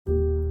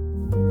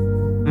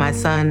my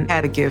son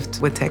had a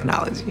gift with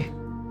technology.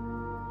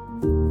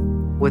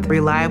 With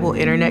reliable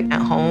internet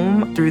at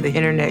home through the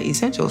Internet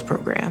Essentials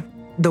program,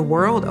 the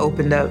world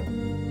opened up.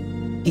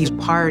 He's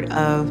part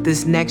of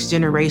this next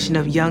generation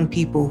of young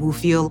people who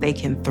feel they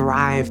can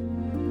thrive.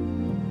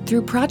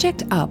 Through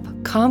Project UP,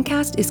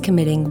 Comcast is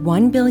committing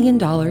 $1 billion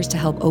to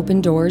help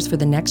open doors for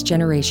the next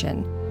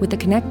generation with the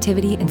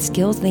connectivity and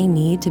skills they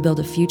need to build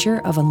a future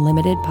of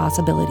unlimited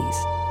possibilities.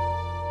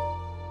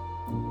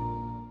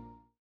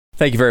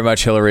 Thank you very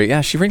much, Hillary.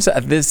 Yeah, she brings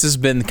up, this has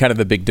been kind of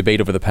the big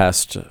debate over the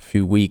past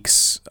few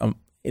weeks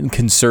in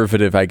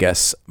conservative, I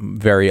guess,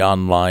 very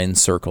online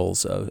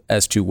circles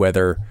as to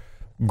whether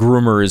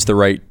groomer is the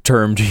right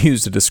term to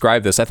use to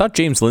describe this. I thought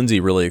James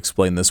Lindsay really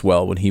explained this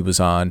well when he was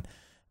on,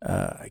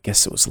 I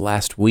guess it was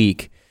last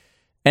week.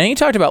 And he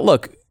talked about,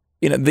 look,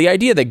 the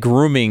idea that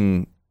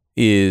grooming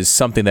is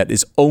something that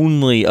is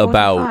only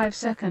about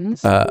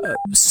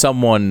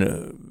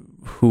someone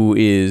who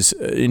is,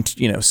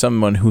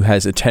 someone who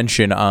has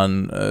attention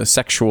on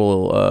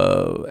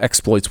sexual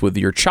exploits with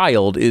your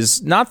child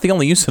is not the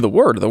only use of the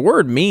word. The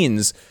word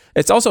means,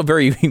 it's also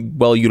very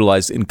well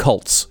utilized in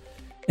cults.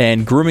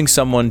 And grooming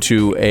someone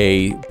to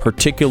a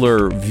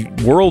particular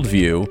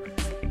worldview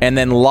and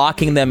then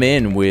locking them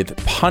in with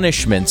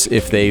punishments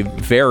if they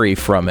vary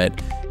from it,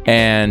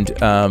 and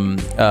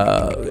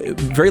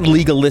very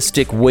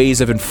legalistic ways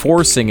of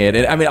enforcing it.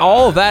 And I mean,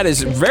 all of that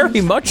is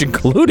very much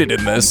included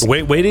in this.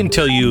 Wait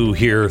until you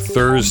hear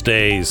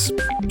Thursday's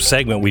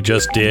segment we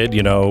just did,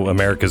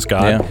 America's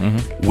God. Yeah,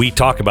 mm-hmm. We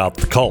talk about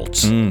the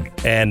cults.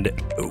 And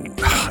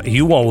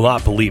you will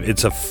not believe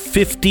it's a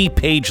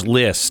 50-page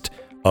list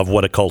of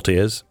what a cult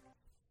is.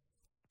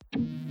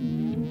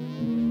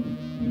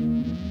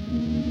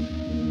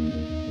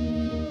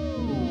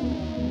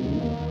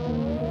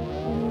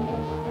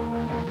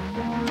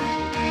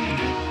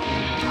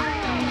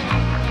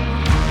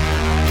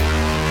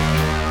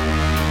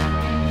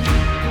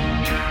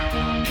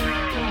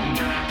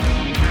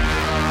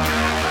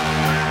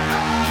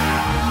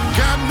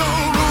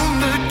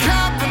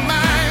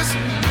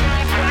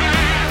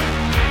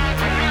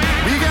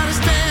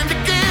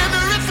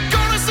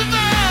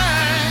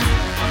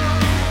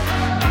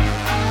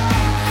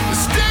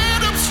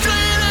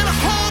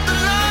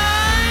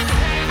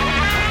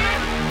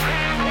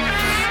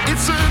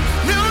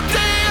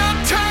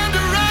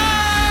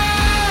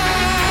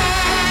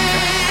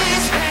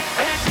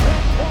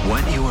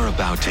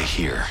 To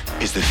hear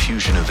is the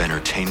fusion of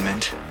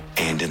entertainment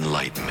and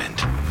enlightenment.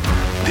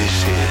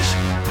 This is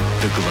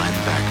the Glenn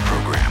Beck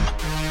Program.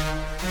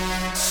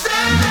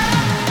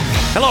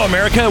 Hello,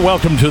 America.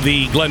 Welcome to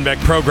the Glenn Beck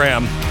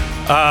Program.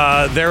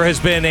 There has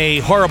been a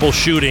horrible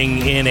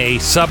shooting in a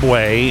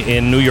subway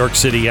in New York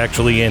City,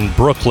 actually in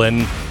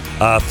Brooklyn.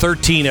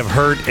 13 have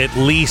hurt. At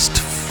least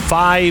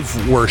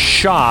 5 were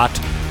shot.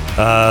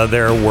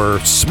 There were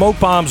smoke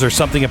bombs or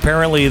something.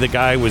 Apparently, the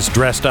guy was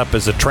dressed up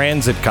as a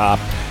transit cop.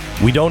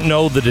 We don't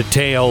know the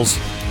details,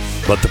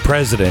 but the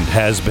president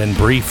has been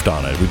briefed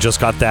on it. We just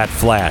got that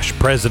flash.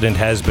 President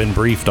has been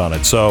briefed on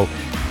it. So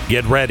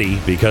get ready,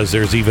 because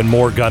there's even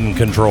more gun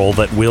control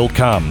that will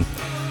come.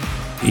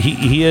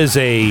 He is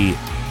a,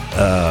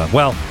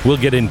 we'll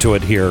get into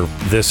it here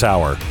this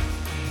hour.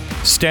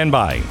 Stand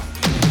by.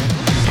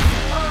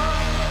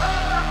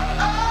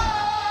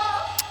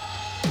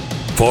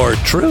 For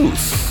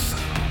truth.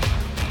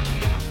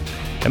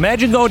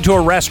 Imagine going to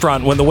a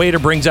restaurant when the waiter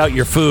brings out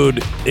your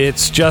food.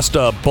 It's just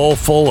a bowl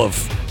full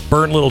of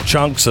burnt little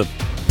chunks of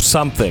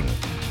something.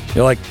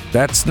 You're like,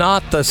 that's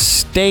not the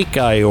steak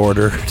I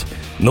ordered.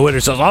 And the waiter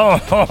says,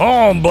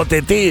 but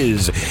it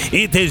is.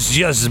 It has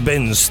just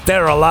been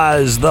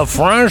sterilized the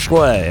French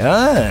way.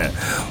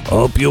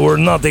 Hope you were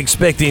not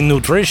expecting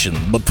nutrition,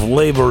 but the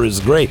flavor is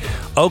great.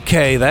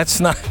 Okay, that's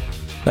not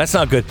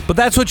good. But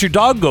that's what your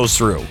dog goes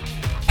through.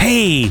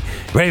 Hey,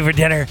 ready for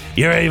dinner?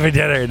 You ready for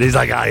dinner? And he's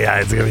like, oh yeah,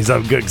 it's going to be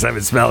something good because I've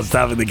been smelling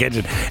stuff in the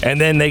kitchen. And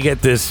then they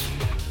get this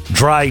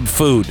dried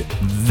food.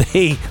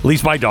 At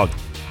least my dog,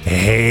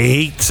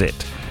 hates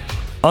it.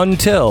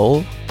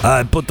 Until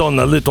I put on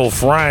the little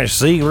French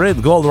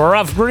secret called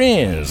Rough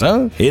Greens.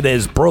 It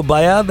has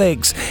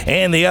probiotics,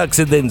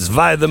 antioxidants,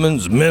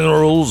 vitamins,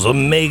 minerals,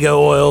 omega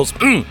oils,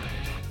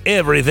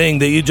 everything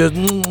that you just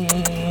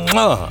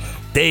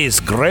tastes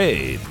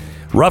great.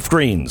 Rough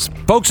Greens.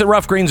 Folks at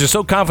Rough Greens are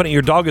so confident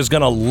your dog is going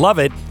to love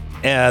it.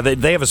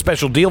 They have a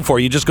special deal for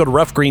you. Just go to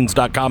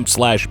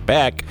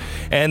roughgreens.com/Beck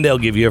and they'll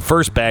give you a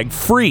first bag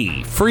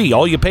free.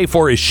 All you pay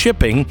for is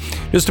shipping,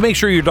 just to make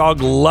sure your dog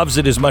loves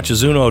it as much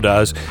as Uno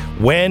does.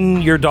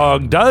 When your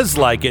dog does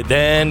like it,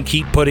 then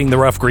keep putting the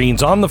Rough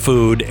Greens on the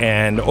food,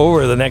 and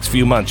over the next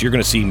few months, you're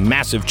going to see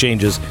massive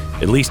changes.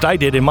 At least I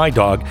did in my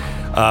dog,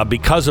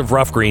 because of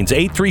Rough Greens.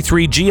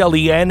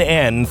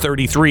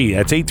 833-GLENN-33.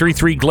 That's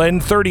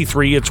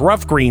 833-GLENN-33. It's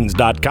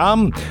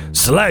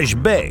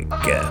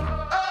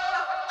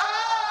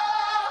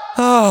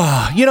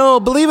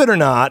roughgreens.com/Beck. Believe it or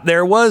not,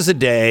 there was a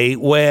day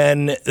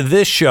when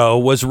this show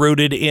was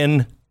rooted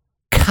in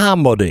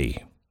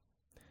comedy.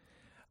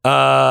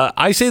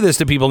 I say this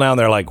to people now, and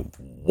they're like,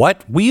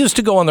 what? We used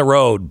to go on the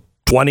road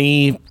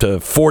 20 to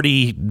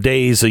 40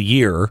 days a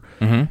year,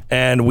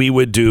 and we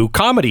would do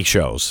comedy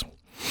shows.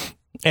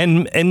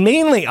 And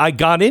mainly, I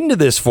got into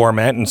this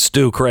format, and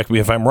Stu, correct me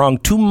if I'm wrong,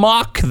 to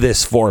mock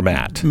this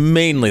format.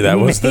 Mainly, that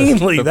was the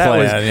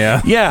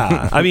plan,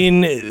 yeah. I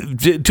mean,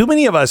 too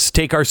many of us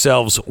take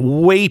ourselves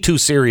way too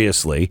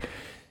seriously.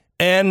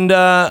 And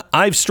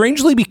I've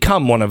strangely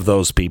become one of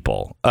those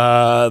people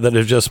that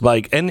have just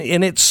like, and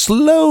it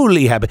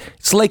slowly happened.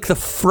 It's like the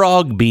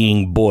frog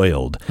being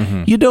boiled.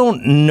 You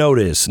don't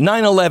notice.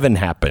 9/11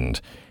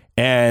 happened,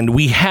 and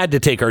we had to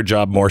take our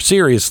job more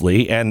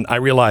seriously. And I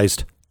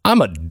realized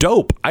I'm a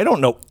dope. I don't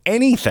know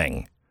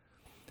anything.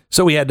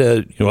 So we had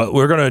to,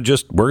 we're gonna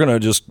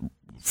just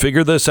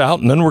figure this out,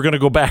 and then we're gonna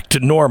go back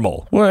to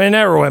normal. Well, I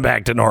never went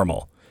back to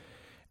normal.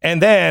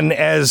 And then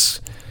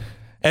as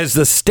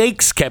the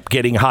stakes kept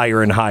getting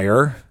higher and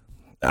higher,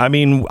 I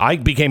mean, I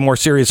became more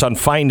serious on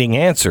finding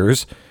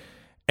answers.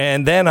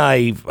 And then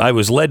I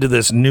was led to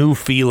this new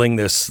feeling,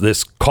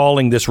 this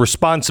calling, this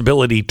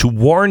responsibility to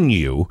warn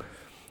you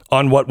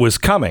on what was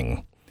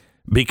coming.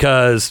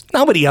 Because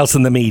nobody else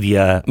in the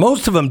media,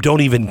 most of them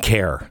don't even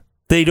care.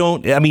 They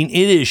don't. I mean,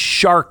 it is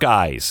shark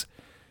eyes.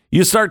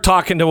 You start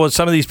talking to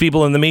some of these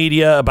people in the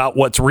media about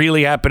what's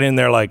really happening.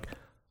 They're like,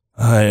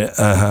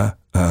 I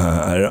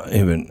don't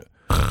even.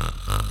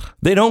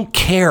 They don't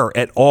care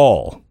at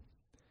all.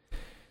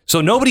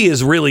 So nobody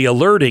is really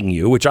alerting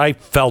you, which I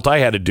felt I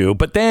had to do.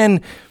 But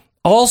then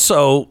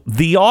also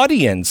the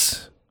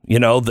audience,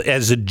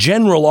 as a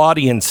general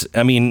audience,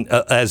 I mean,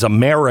 as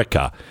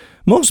America,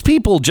 most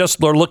people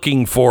just are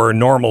looking for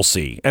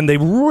normalcy, and they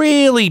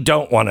really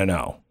don't want to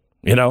know.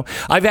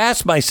 I've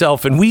asked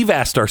myself, and we've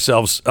asked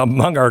ourselves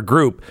among our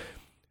group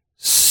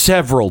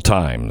several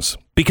times,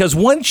 because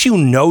once you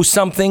know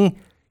something,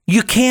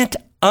 you can't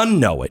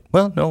unknow it.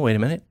 Well, no, wait a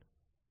minute.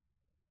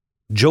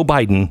 Joe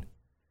Biden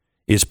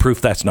is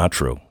proof that's not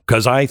true,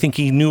 because I think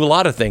he knew a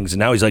lot of things, and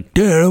now he's like,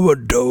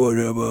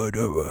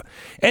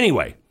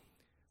 anyway,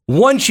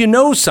 once you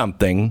know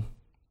something,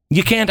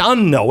 you can't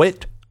unknow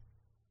it.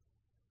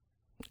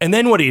 And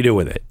then what do you do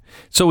with it?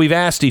 So we've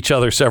asked each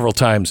other several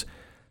times,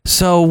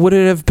 so would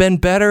it have been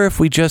better if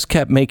we just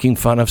kept making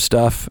fun of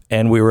stuff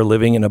and we were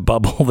living in a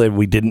bubble that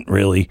we didn't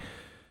really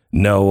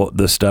know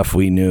the stuff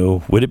we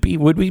knew? Would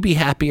we be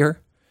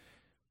happier?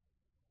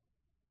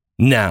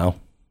 No,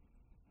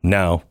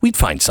 we'd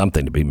find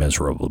something to be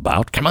miserable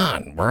about. Come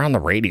on, we're on the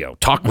radio,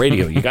 talk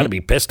radio. You got to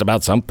be pissed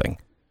about something.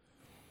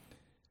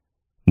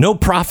 No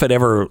prophet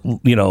ever,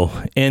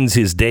 ends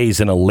his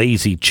days in a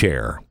lazy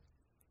chair.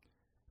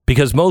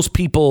 Because most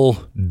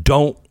people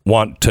don't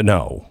want to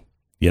know,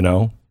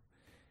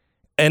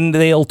 and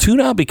they'll tune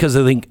out because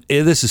they think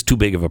this is too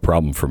big of a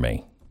problem for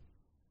me.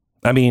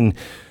 I mean,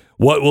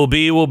 what will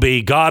be will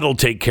be. God will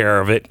take care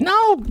of it.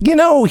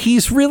 No,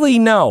 he's really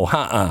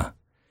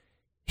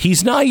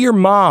He's not your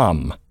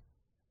mom.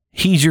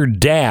 He's your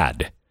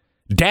dad.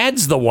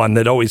 Dad's the one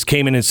that always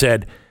came in and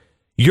said,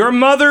 your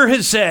mother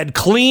has said,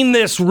 clean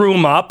this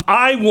room up.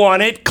 I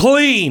want it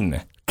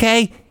clean.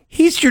 Okay?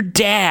 He's your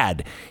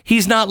dad.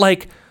 He's not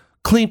like,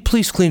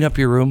 please clean up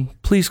your room.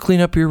 Please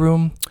clean up your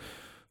room.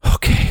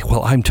 Okay,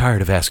 well, I'm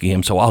tired of asking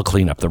him, so I'll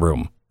clean up the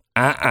room.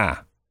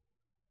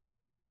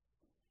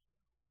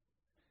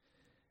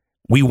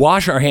 We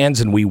wash our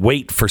hands and we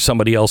wait for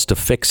somebody else to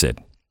fix it.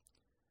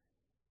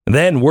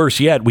 Then,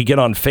 worse yet, we get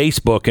on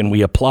Facebook and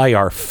we apply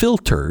our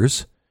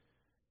filters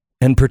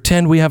and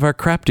pretend we have our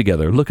crap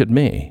together. Look at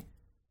me.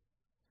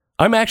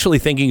 I'm actually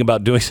thinking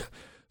about doing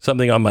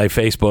something on my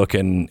Facebook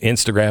and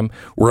Instagram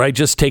where I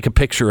just take a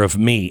picture of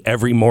me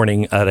every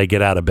morning that I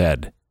get out of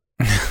bed,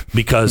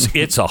 because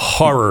it's a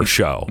horror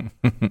show.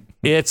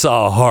 It's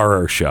a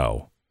horror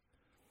show.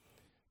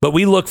 But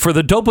we look for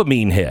the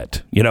dopamine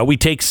hit. We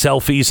take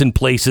selfies in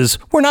places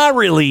we're not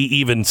really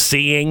even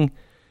seeing.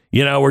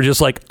 We're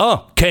just like,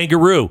 oh,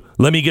 kangaroo,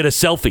 let me get a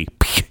selfie.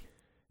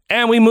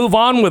 And we move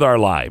on with our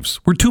lives.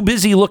 We're too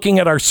busy looking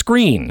at our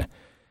screen.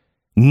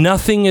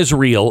 Nothing is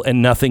real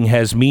and nothing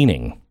has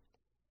meaning.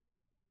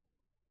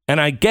 And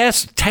I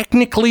guess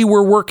technically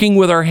we're working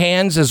with our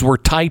hands as we're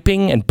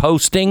typing and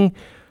posting,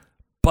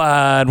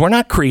 but we're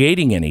not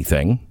creating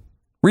anything.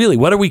 Really,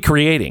 what are we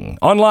creating?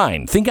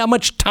 Online. Think how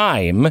much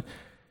time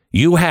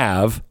you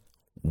have.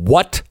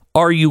 What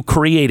are you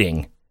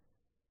creating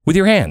with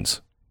your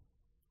hands?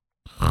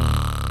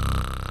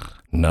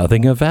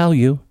 Nothing of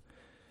value.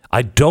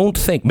 I don't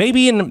think,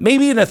 maybe in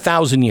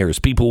 1,000 years,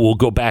 people will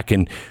go back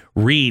and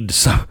read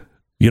some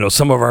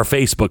of our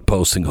Facebook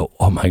posts and go,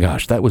 oh my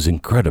gosh, that was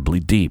incredibly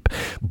deep.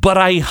 But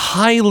I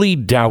highly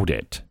doubt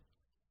it.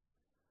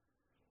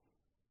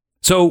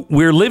 So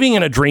we're living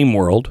in a dream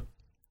world.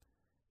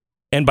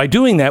 And by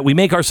doing that, we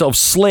make ourselves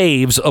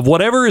slaves of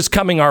whatever is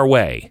coming our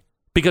way.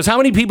 Because how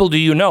many people do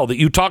you know that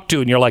you talk to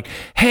and you're like,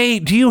 hey,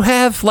 do you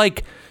have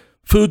like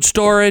food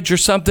storage or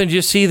something? Do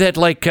you see that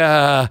like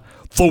the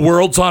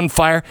world's on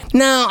fire?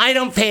 No, I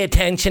don't pay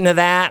attention to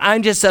that.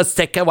 I'm just so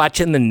sick of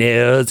watching the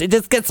news. It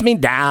just gets me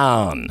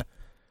down.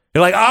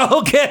 You're like,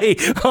 oh, okay,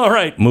 all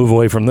right, move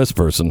away from this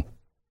person.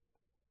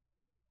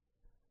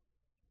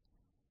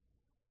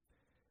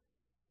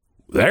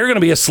 they're going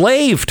to be a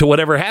slave to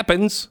whatever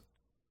happens.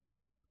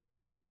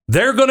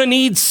 They're going to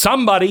need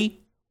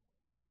somebody.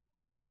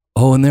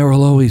 Oh, and there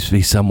will always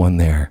be someone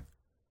there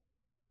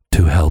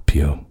to help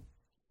you.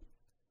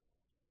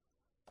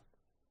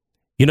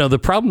 You know, the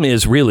problem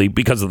is really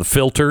because of the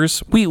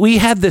filters. We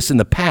had this in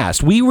the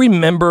past. We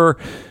remember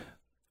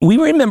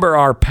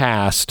our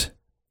past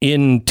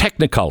in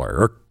Technicolor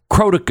or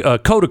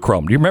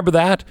Kodachrome. Do you remember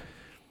that?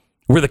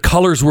 Where the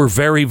colors were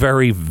very,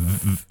 very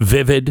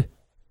vivid.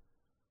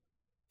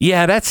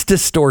 Yeah, that's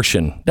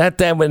distortion. That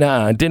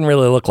it didn't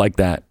really look like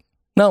that.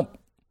 No,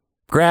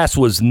 grass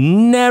was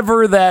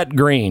never that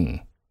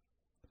green.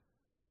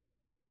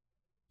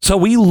 So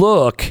we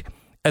look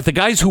at the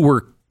guys who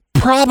were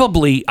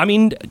probably, I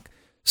mean,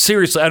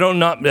 seriously, I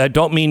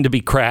don't mean to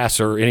be crass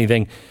or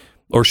anything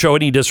or show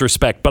any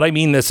disrespect, but I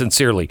mean this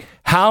sincerely.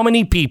 How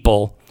many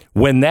people,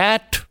 when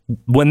that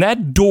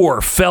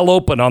door fell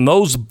open on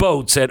those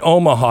boats at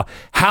Omaha,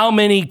 how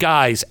many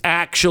guys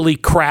actually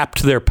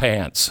crapped their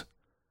pants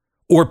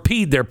or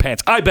peed their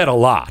pants? I bet a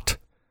lot.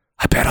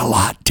 I bet a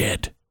lot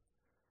did.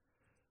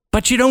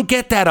 But you don't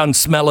get that on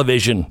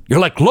smell-o-vision. You're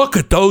like, look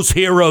at those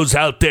heroes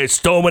out there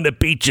storming the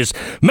beaches.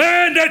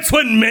 Man, that's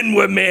when men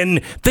were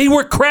men. They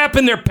were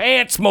crapping their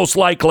pants, most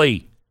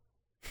likely.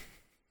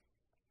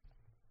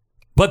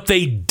 But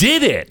they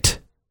did it.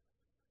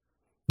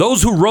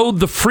 Those who rode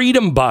the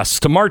Freedom Bus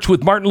to march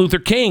with Martin Luther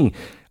King,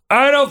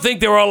 I don't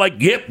think they were all like,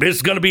 yep, this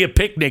is going to be a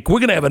picnic. We're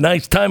going to have a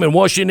nice time in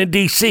Washington,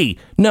 D.C.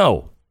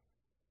 No,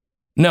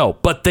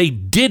 but they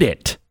did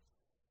it.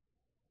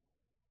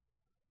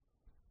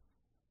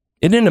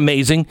 Isn't it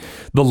amazing?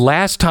 The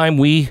last time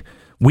we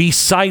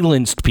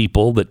silenced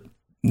people that,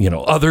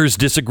 others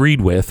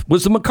disagreed with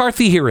was the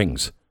McCarthy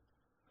hearings.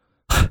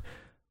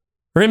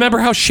 Remember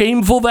how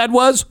shameful that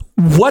was?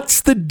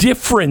 What's the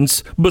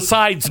difference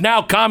besides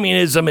now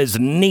communism is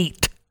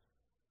neat?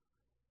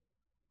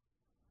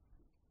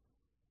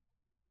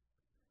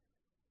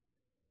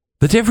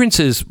 The difference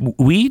is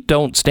we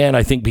don't stand,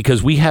 I think,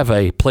 because we have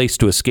a place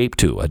to escape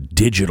to, a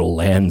digital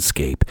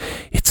landscape.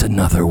 It's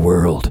another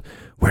world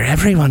where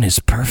everyone is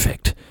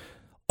perfect.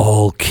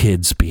 All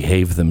kids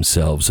behave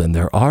themselves and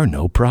there are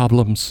no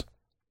problems.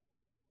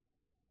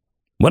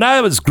 When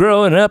I was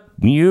growing up,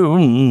 you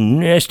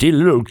nasty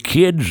little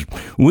kids,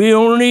 we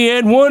only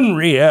had one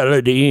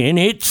reality and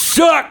it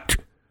sucked.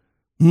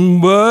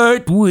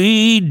 But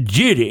we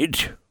did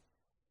it.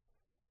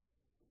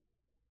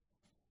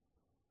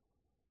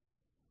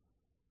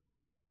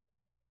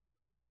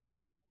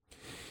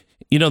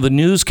 The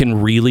news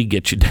can really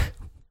get you down.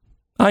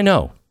 I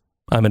know.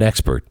 I'm an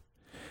expert.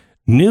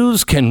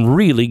 News can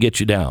really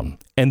get you down.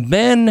 And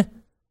then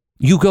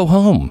you go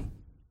home.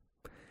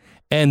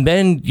 And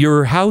then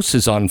your house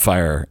is on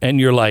fire. And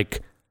you're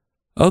like,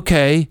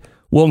 okay,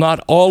 well, not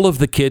all of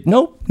the kids.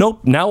 Nope.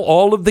 Now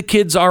all of the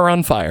kids are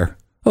on fire.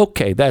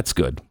 Okay, that's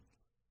good.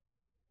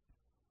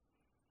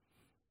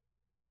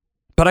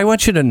 But I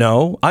want you to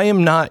know, I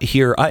am not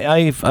here.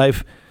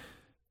 I've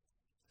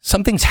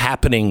something's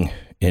happening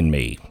in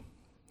me.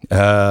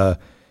 And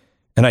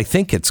I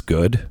think it's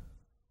good.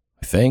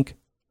 I think.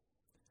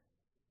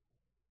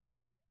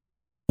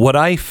 What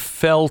I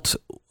felt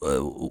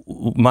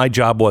my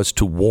job was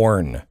to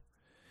warn.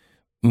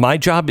 My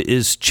job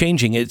is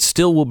changing. It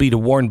still will be to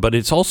warn, but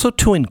it's also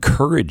to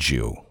encourage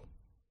you.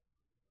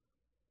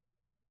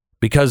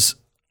 Because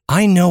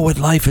I know what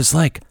life is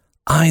like.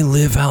 I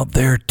live out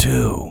there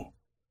too.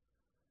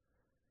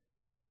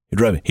 You're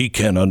driving. He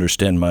can't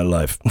understand my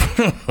life.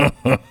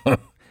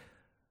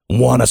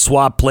 Want to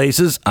swap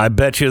places? I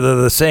bet you they're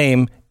the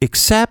same.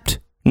 Except,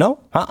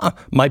 no,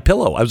 my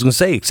pillow. I was going to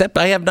say, except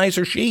I have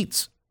nicer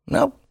sheets.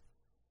 No.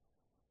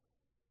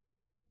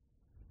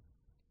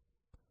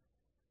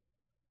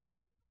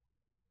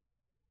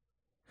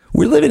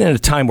 We're living in a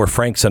time where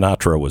Frank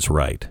Sinatra was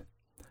right.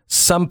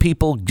 Some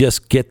people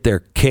just get their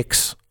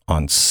kicks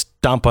on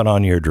stomping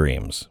on your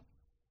dreams.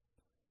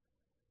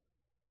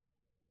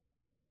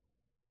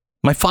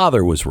 My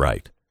father was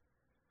right.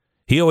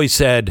 He always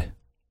said,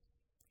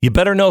 you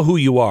better know who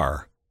you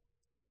are.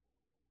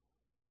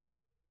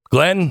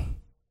 Glenn,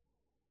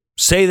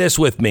 say this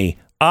with me.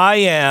 I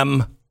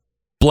am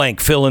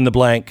blank, fill in the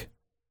blank.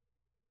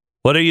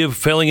 What are you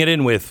filling it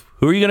in with?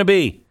 Who are you going to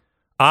be?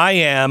 I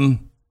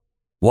am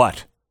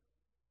what?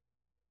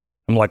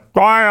 I'm like,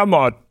 I am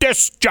a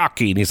disc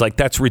jockey. And he's like,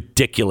 that's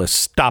ridiculous.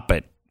 Stop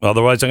it.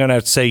 Otherwise, I'm going to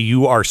have to say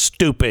you are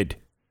stupid.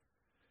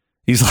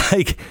 He's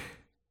like,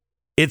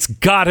 it's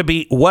got to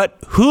be what?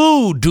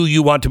 Who do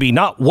you want to be?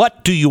 Not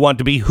what do you want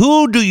to be?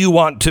 Who do you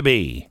want to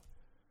be?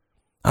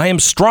 I am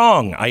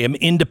strong. I am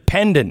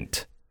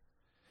independent.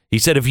 He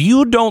said, if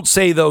you don't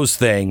say those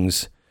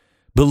things,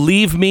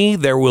 believe me,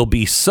 there will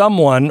be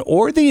someone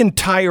or the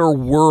entire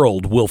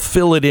world will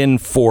fill it in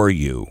for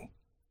you.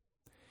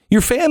 Your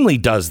family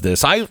does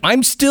this.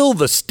 I'm still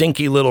the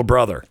stinky little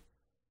brother.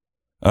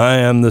 I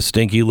am the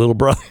stinky little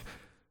brother.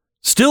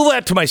 Still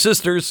that to my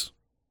sisters.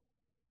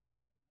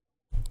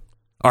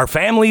 Our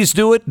families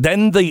do it.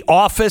 Then the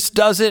office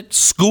does it.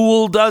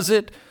 School does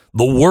it.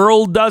 The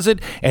world does it.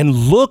 And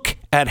look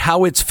at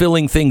how it's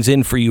filling things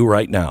in for you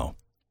right now.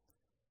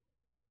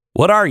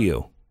 What are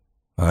you?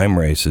 I'm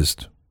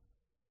racist.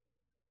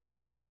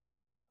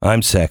 I'm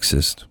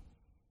sexist.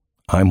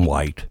 I'm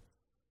white.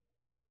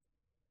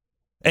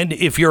 And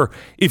if you're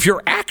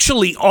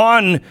actually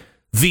on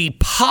the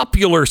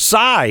popular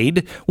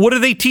side, what are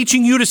they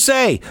teaching you to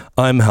say?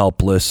 I'm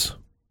helpless.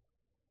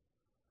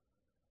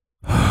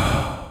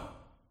 I'm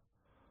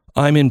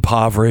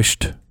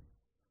impoverished.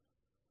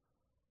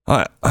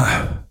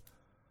 I'm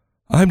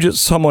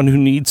just someone who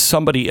needs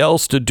somebody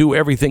else to do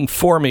everything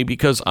for me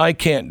because I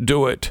can't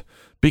do it,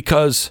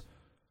 because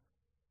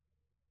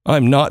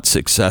I'm not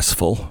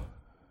successful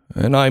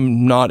and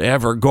I'm not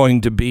ever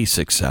going to be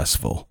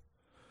successful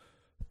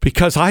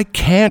because I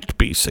can't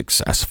be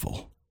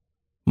successful.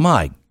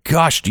 My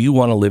gosh, do you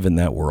want to live in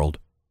that world?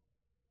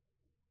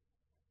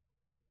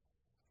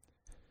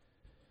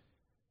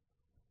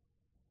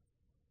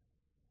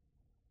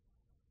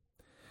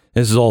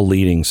 This is all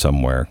leading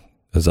somewhere,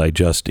 as I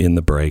just, in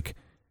the break,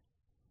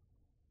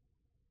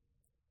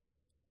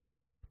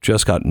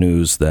 just got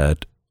news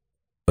that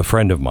a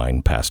friend of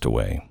mine passed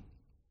away.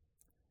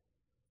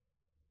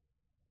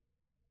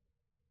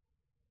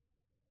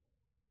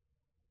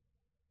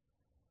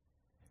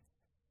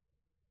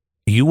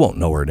 You won't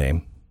know her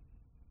name.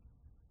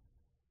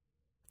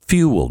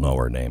 Few will know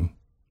her name.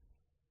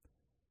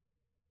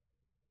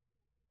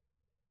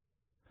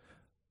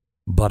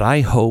 But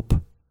I hope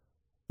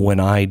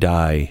when I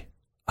die,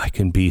 I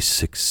can be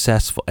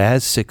successful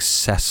as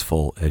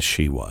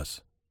she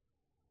was.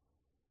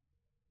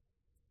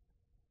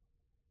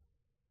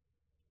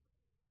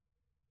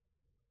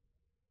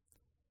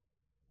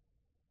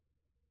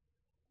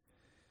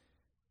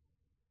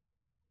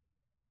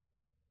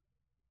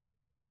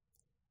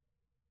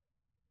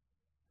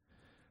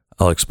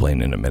 I'll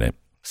explain in a minute.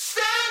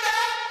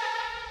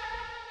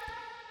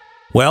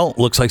 Well,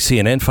 looks like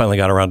CNN finally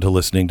got around to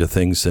listening to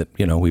things that,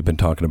 we've been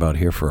talking about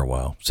here for a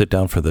while. Sit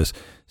down for this.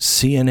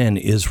 CNN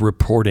is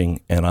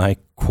reporting, and I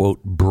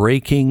quote,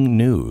 breaking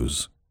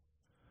news.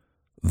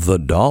 The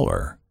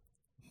dollar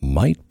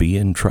might be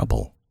in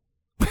trouble.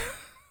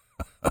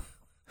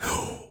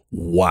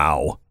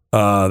 Wow.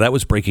 That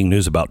was breaking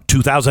news about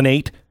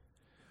 2008.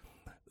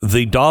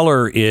 The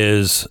dollar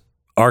is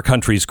our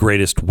country's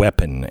greatest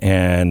weapon,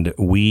 and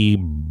we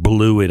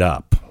blew it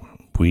up.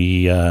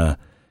 We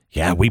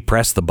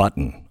pressed the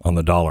button on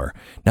the dollar.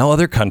 Now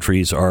other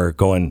countries are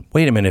going,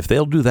 wait a minute, if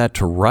they'll do that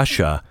to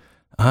Russia,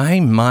 I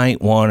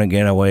might want to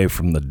get away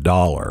from the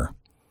dollar.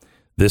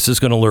 This is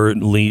going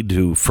to lead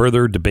to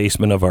further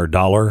debasement of our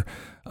dollar.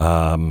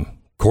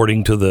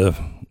 According to the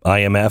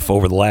IMF,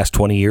 over the last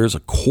 20 years, a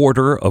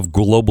quarter of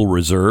global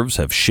reserves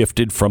have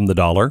shifted from the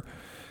dollar.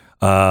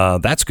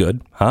 That's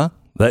good, huh?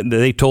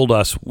 They told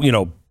us,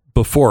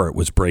 before it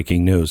was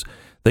breaking news,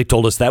 they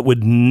told us that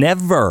would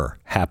never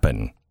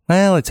happen.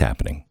 Well, it's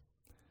happening.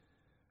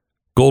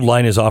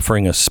 Goldline is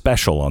offering a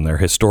special on their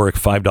historic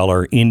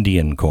 $5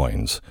 Indian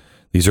coins.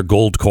 These are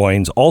gold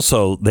coins.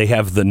 Also, they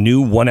have the new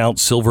 1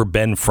 ounce silver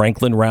Ben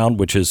Franklin round,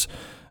 which is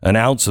an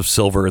ounce of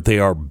silver. They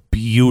are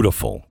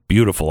beautiful,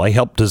 beautiful. I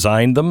helped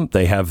design them.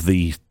 They have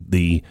the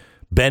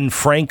Ben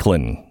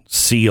Franklin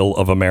seal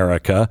of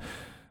America,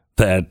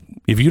 that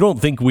if you don't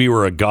think we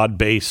were a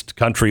God-based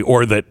country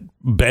or that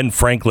Ben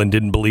Franklin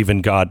didn't believe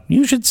in God,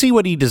 you should see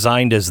what he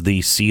designed as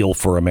the seal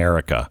for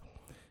America.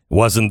 It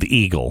wasn't the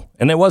eagle,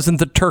 and it wasn't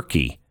the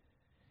turkey.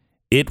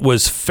 It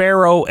was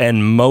Pharaoh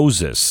and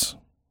Moses.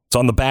 It's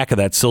on the back of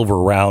that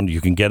silver round.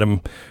 You can get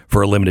them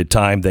for a limited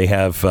time. They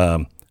have,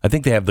 I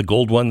think they have the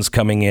gold ones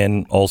coming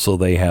in. Also,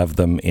 they have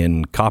them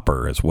in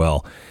copper as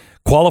well.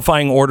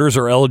 Qualifying orders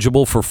are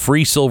eligible for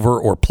free silver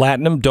or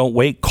platinum. Don't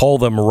wait. Call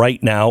them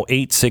right now.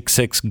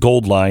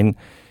 866-GOLD-LINE.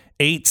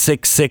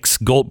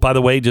 866-GOLD. By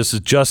the way,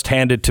 just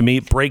handed to me.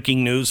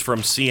 Breaking news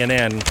from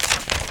CNN.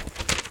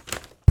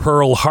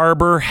 Pearl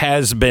Harbor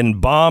has been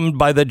bombed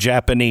by the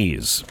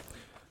Japanese.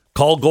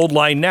 Call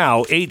Goldline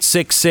now.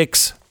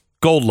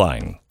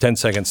 866-GOLD-LINE.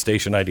 10-second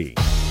station ID.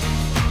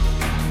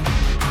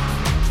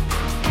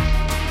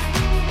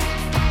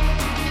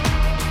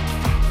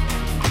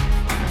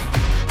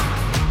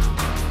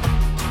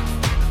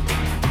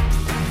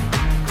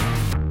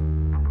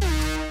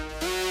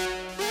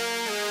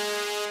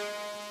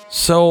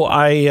 So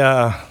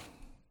I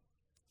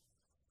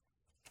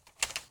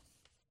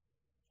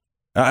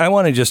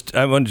want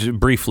to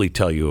briefly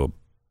tell you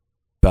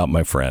about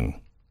my friend.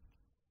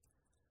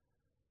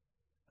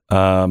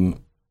 Her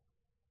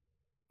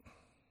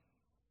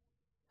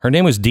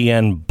name was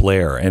Deanne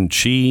Blair, and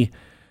she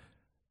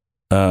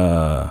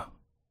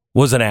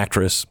was an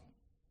actress,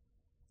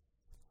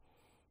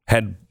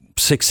 had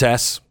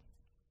success,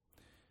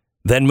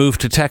 then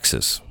moved to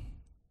Texas,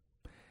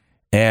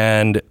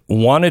 and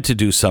wanted to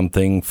do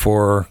something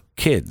for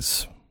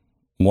kids,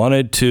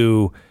 wanted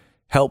to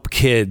help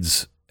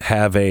kids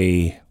have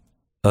a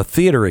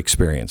theater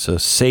experience, a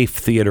safe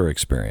theater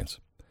experience.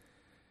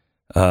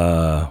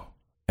 And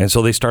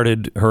so they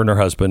started, her and her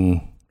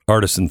husband,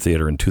 Artisan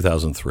Theater in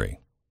 2003.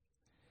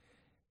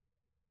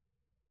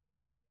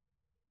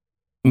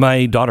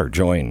 My daughter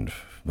joined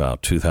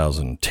about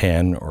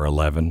 2010 or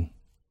 11.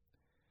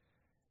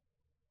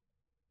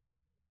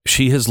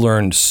 she has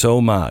learned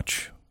so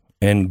much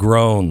and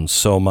grown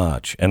so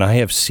much. And I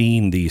have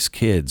seen these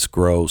kids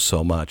grow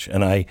so much.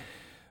 And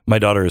my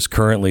daughter is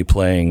currently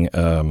playing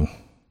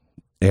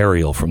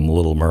Ariel from The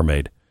Little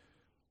Mermaid.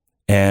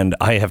 And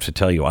I have to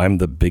tell you, I'm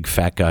the big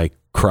fat guy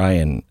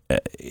crying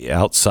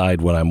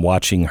outside when I'm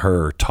watching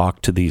her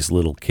talk to these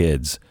little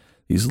kids.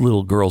 These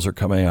little girls are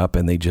coming up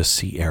and they just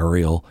see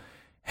Ariel.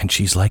 And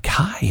she's like,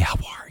 "Hi, how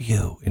are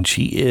you?" And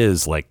she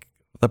is like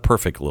the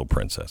perfect little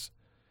princess.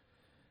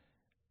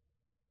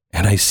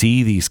 And I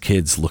see these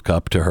kids look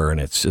up to her, and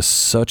it's just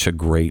such a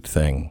great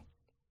thing.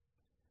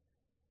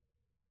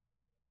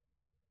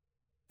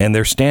 And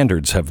their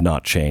standards have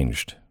not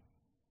changed.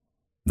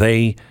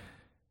 They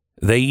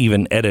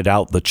even edit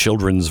out the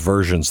children's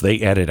versions. They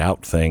edit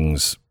out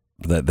things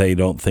that they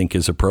don't think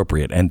is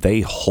appropriate, and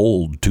they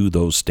hold to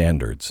those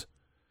standards.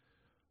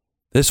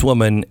 This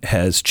woman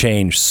has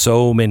changed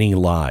so many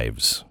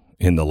lives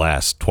in the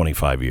last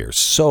 25 years.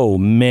 So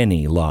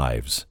many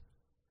lives.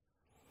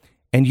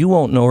 And you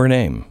won't know her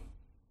name.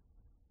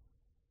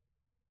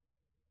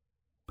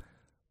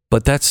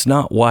 But that's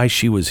not why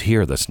she was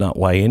here. That's not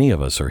why any of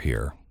us are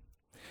here.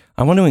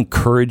 I want to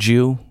encourage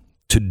you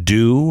to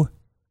do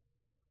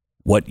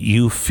what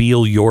you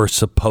feel you're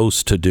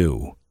supposed to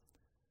do.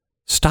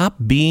 Stop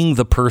being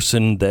the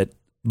person that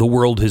the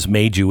world has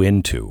made you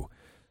into.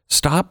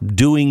 Stop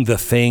doing the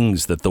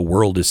things that the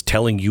world is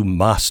telling you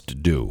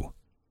must do.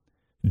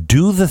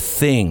 Do the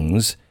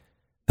things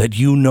that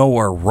you know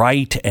are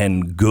right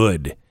and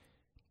good,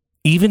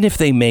 even if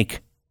they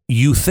make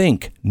you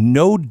think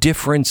no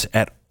difference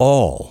at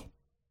all.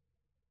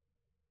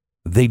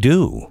 They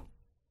do.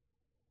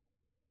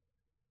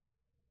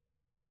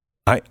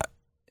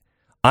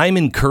 I'm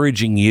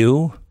encouraging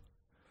you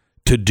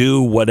to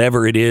do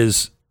whatever it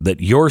is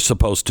that you're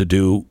supposed to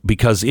do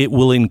because it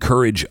will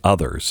encourage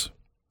others.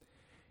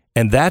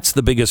 And that's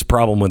the biggest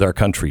problem with our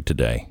country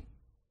today.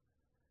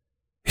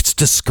 It's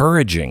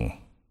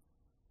discouraging.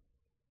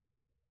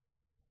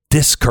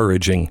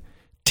 Discouraging.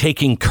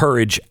 Taking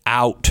courage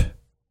out.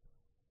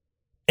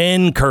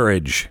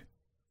 Encourage.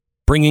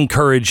 Bringing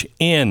courage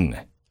in.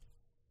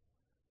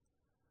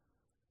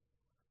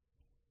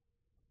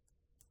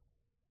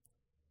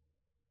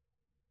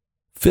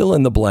 Fill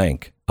in the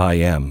blank. I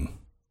am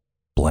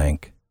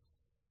blank.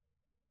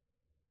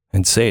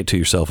 And say it to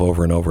yourself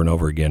over and over and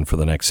over again for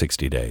the next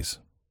 60 days.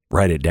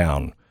 Write it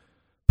down.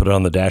 Put it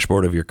on the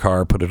dashboard of your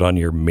car. Put it on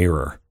your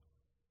mirror.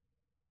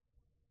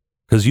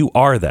 Because you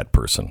are that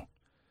person.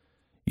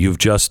 You've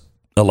just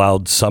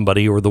allowed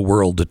somebody or the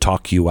world to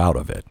talk you out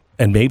of it.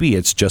 And maybe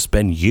it's just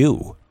been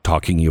you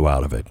talking you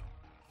out of it.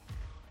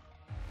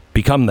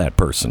 Become that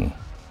person.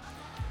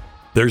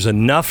 There's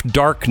enough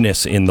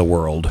darkness in the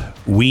world.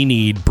 We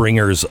need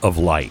bringers of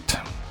light.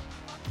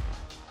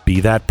 Be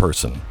that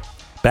person.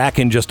 Back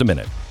in just a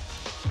minute.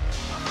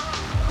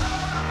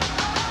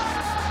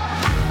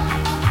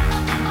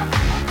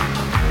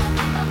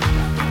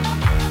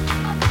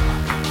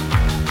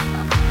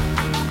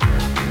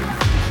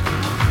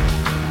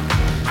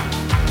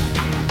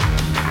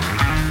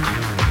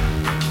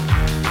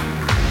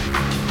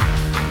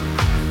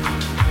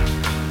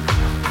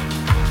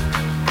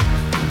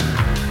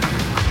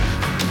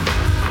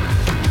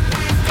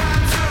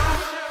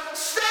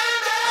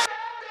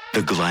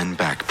 The Glenn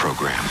Beck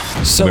Program.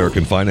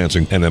 American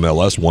Financing,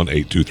 NMLS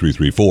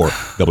 182334,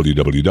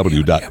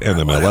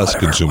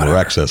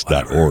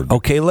 www.nmlsconsumeraccess.org.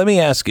 Okay, let me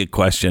ask you a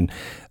question.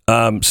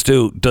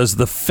 Stu, does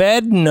the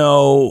Fed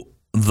know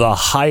the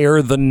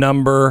higher the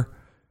number?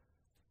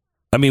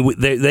 I mean,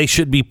 they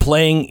should be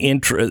playing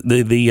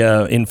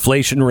the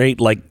inflation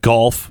rate like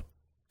golf.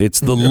 It's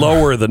the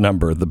lower the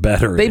number, the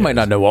better. They might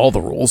not know all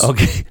the rules.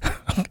 Okay.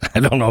 I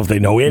don't know if they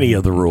know any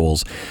of the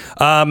rules.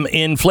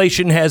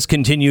 Inflation has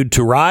continued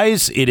to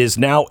rise. It is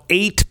now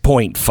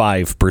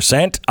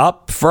 8.5%,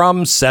 up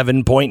from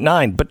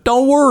 7.9%. But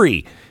don't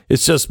worry.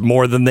 It's just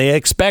more than they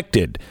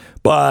expected.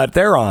 But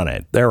they're on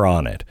it. They're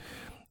on it.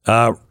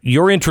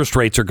 Your interest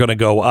rates are going to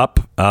go up.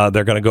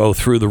 They're going to go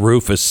through the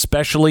roof,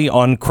 especially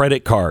on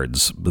credit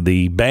cards.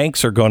 The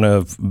banks are going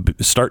to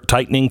start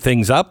tightening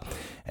things up.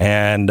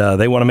 And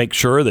they want to make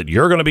sure that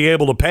you're going to be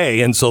able to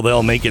pay. And so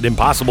they'll make it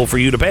impossible for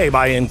you to pay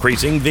by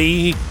increasing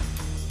the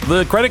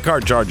credit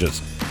card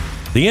charges,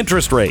 the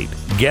interest rate.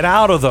 Get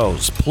out of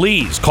those.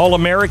 Please call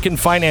American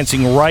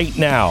Financing right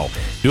now.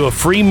 Do a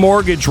free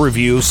mortgage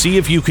review. See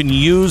if you can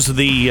use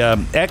the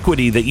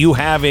equity that you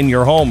have in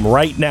your home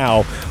right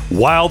now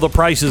while the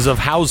prices of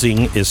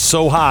housing is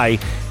so high.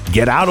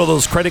 Get out of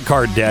those credit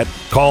card debt.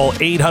 Call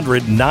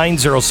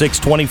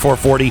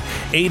 800-906-2440,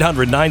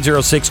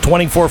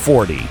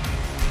 800-906-2440.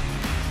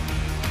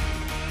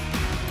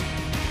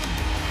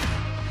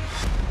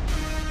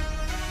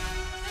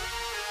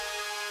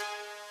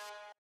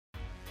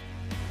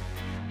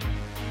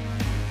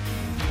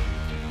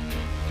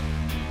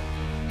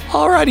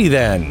 Alrighty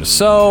then.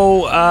 So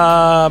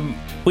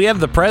we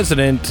have the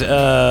president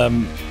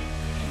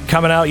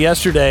coming out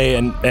yesterday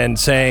and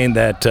saying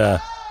that,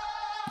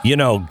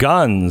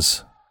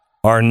 guns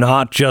are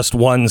not just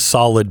one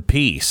solid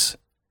piece.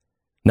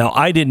 Now,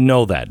 I didn't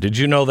know that. Did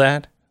you know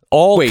that?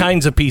 all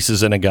kinds of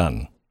pieces in a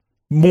gun.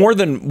 More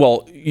than,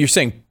 well, you're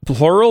saying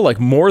plural, like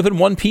more than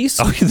one piece?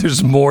 Oh,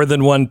 there's more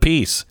than one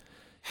piece.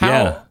 How?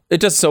 Yeah. It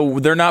does, so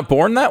they're not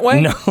born that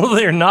way? No,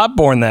 they're not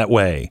born that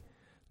way.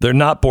 They're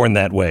not born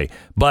that way.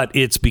 But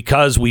it's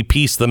because we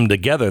piece them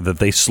together that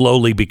they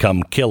slowly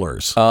become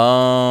killers.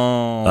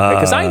 Oh.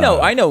 Because I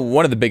know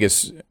one of the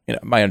biggest,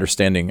 my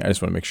understanding, I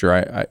just want to make sure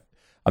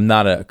I'm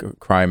not a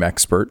crime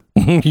expert.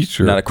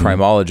 Sure. Not a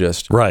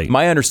crimeologist. Right.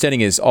 My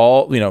understanding is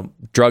all,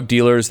 drug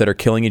dealers that are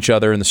killing each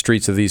other in the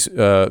streets of these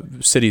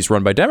cities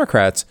run by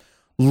Democrats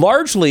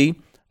largely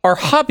are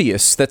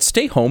hobbyists that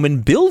stay home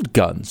and build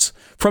guns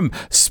from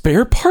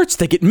spare parts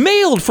that get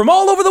mailed from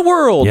all over the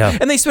world. Yeah.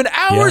 And they spend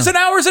hours and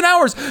hours and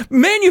hours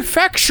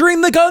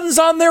manufacturing the guns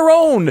on their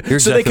own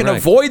so they can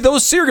avoid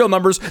those serial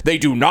numbers. They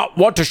do not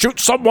want to shoot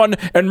someone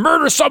and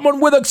murder someone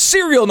with a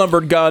serial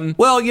numbered gun.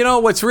 Well,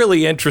 what's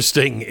really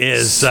interesting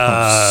is,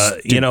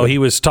 he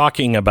was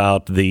talking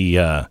about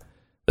the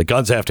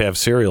guns have to have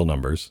serial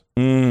numbers.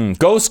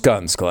 Ghost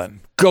guns, Glenn.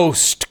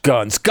 Ghost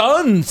guns.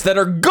 Guns that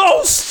are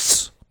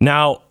ghosts.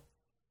 Now,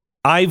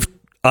 I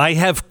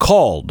have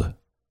called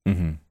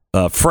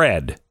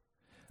Fred.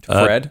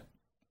 Fred?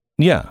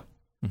 Yeah.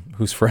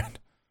 Who's Fred?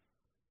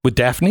 With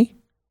Daphne.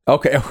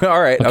 Okay.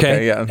 All right.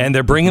 Okay. Yeah. And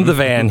they're bringing the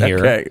van here,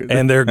 Okay.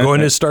 and they're going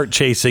to start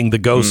chasing the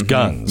ghost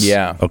guns.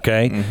 Yeah.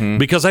 Okay.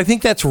 Because I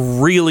think that's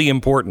really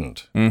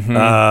important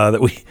that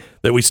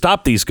we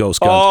stop these ghost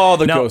guns. Oh,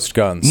 the Now, ghost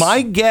guns.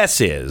 My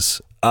guess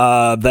is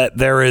that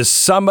there is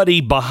somebody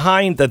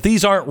behind that.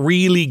 These aren't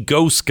really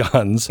ghost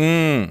guns.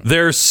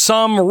 There's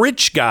some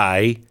rich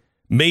guy,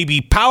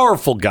 maybe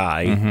powerful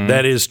guy,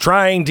 that is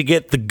trying to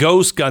get the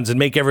ghost guns and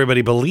make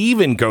everybody believe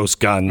in ghost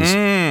guns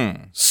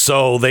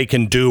so they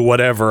can do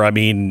whatever. I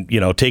mean,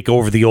 take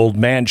over the old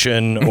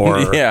mansion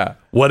or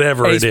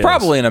whatever it is. He's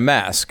probably in a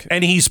mask.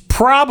 And he's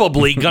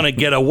probably going to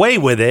get away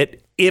with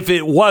it if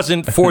it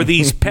wasn't for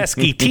these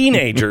pesky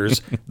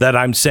teenagers that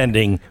I'm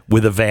sending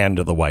with a van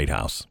to the White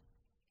House.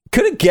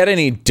 Could it get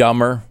any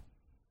dumber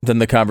than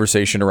the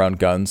conversation around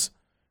guns?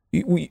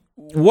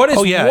 What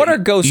are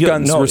ghost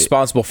guns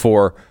responsible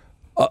for?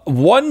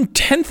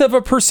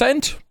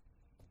 0.1%,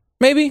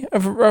 maybe,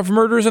 of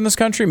murders in this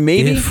country.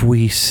 Maybe if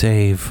we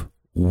save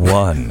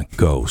one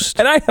ghost,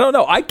 and I don't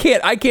know. I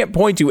can't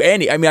point to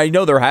any. I mean, I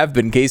know there have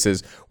been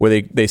cases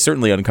where they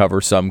certainly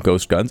uncover some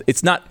ghost guns.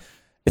 It's not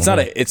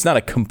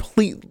a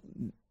complete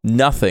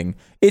nothing.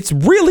 It's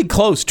really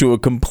close to a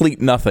complete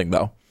nothing,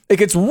 though.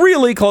 Like, it's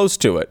really close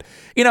to it.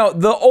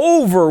 The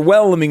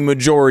overwhelming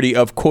majority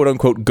of quote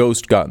unquote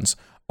ghost guns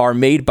are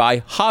made by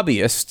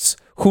hobbyists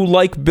who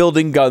like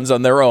building guns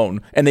on their own,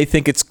 and they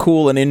think it's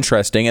cool and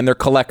interesting, and they're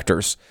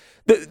collectors.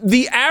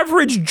 The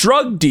average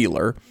drug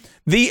dealer,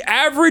 the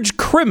average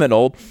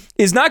criminal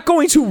is not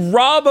going to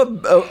rob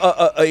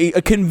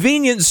a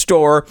convenience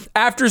store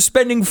after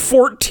spending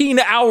 14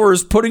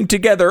 hours putting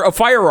together a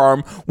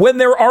firearm when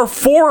there are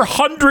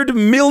 400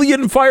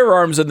 million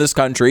firearms in this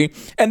country,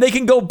 and they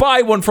can go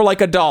buy one for like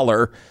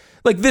 $1.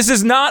 Like, this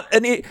is not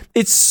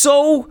it's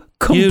so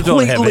completely you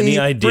don't have any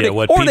idea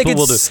what or people they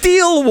will can do.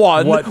 steal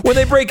one when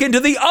they break into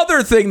the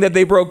other thing that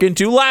they broke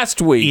into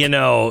last week.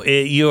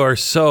 You are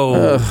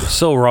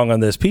so wrong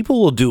on this.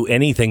 People will do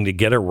anything to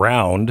get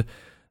around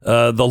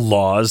the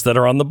laws that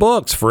are on the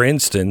books. For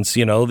instance,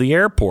 the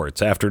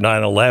airports. After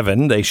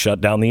 9/11, they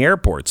shut down the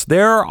airports.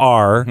 There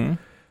are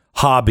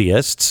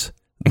hobbyists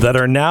that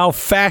are now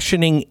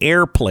fashioning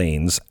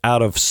airplanes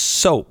out of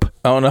soap.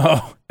 Oh,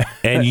 no.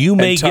 And you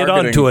may get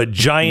onto a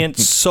giant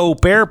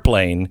soap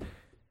airplane,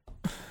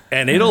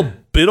 and it'll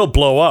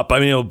blow up. I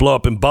mean, it'll blow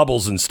up in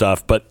bubbles and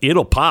stuff, but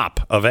it'll pop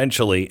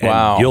eventually,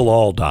 and you'll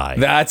all die.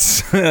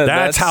 That's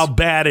how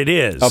bad it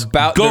is.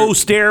 About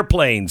ghost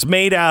airplanes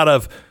made out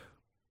of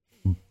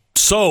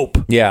soap.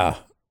 Yeah.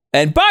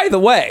 And by the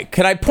way,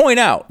 can I point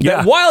out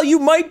that while you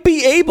might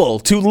be able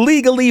to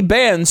legally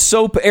ban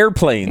soap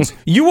airplanes,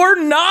 you are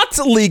not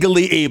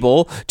legally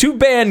able to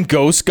ban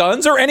ghost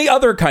guns or any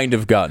other kind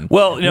of gun.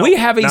 Well, we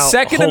have a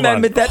Second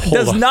Amendment that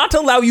does not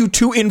allow you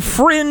to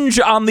infringe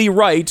on the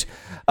right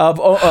of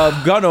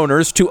gun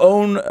owners to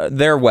own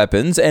their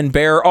weapons and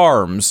bear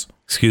arms.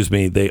 Excuse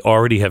me, they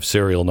already have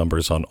serial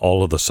numbers on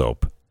all of the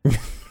soap.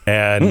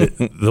 And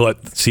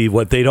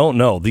what they don't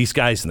know, these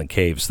guys in the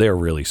caves, they're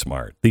really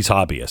smart. These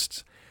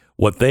hobbyists.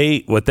 What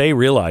they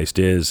realized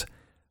is,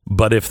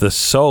 but if the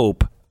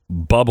soap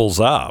bubbles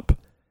up,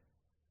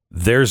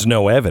 there's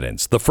no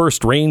evidence. The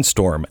first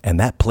rainstorm, and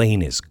that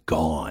plane is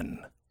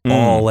gone.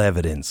 All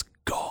evidence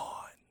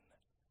gone.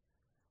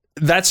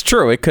 That's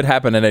true. It could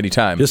happen at any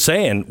time. Just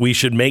saying, we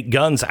should make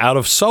guns out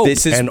of soap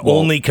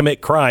only commit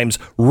crimes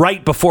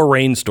right before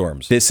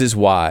rainstorms. This is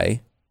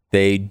why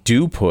they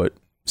do put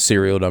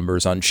serial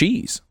numbers on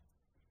cheese.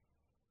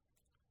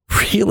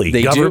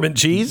 Really? Government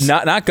cheese?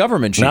 Not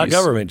government cheese. Not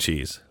government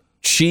cheese.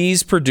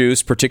 Cheese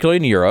produced, particularly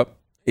in Europe,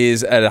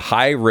 is at a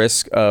high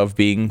risk of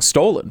being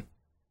stolen.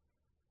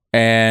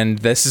 And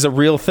this is a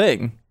real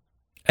thing.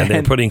 And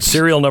they're putting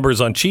serial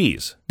numbers on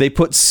cheese. They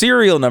put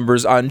serial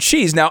numbers on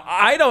cheese. Now,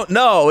 I don't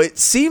know. It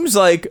seems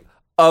like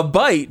a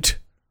bite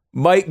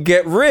might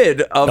get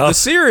rid of the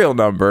serial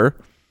number.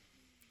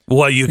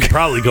 Well, you could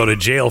probably go to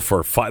jail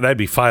for that'd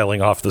be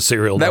filing off the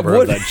serial number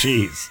of that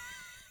cheese.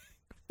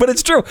 But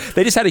it's true.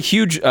 They just had a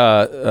huge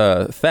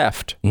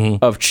theft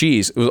of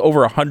cheese. It was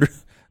over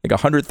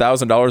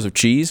 $100,000 of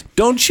cheese.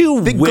 Don't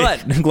you?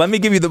 Glenn, let me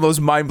give you the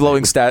most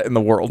mind-blowing stat in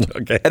the world.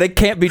 Okay. And it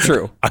can't be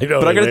true. I know.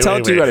 But I'm going to tell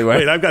it to you anyway.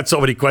 Wait, I've got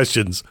so many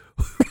questions.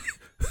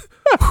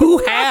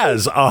 Who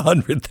has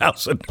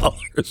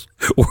 $100,000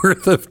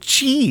 worth of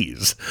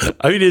cheese?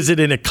 I mean, is it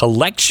in a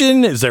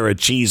collection? Is there a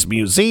cheese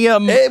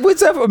museum? It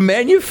was a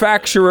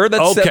manufacturer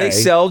that said they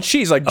sell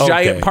cheese, like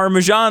giant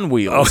Parmesan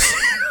wheels.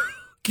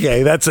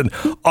 Okay, that's an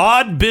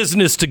odd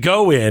business to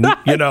go in,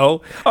 you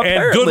know,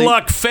 and good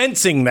luck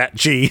fencing that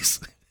cheese.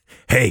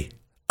 Hey,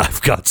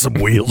 I've got some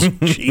wheels of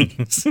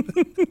cheese.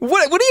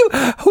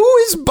 Who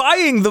is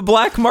buying the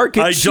black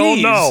market cheese? I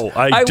don't know.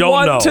 I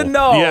want to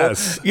know.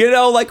 Yes. You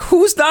know, like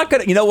who's not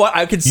going to, you know what?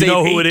 I could say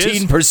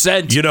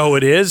 18%. You know who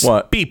it is?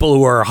 What? People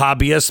who are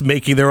hobbyists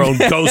making their own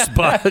ghost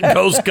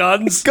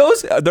guns.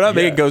 They're not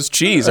making ghost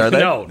cheese, are they?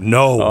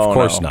 No, of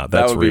course not.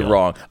 That's that would be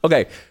wrong.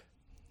 Okay.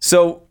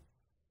 So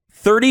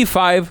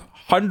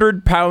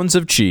 3,500 pounds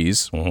of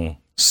cheese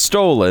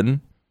stolen,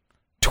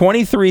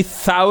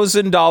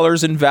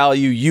 $23,000 in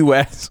value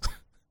U.S.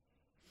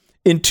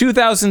 In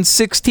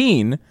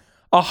 2016,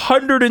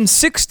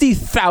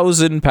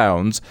 160,000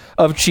 pounds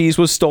of cheese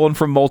was stolen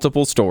from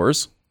multiple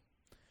stores.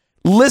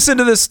 Listen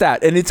to this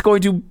stat, and it's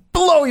going to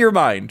blow your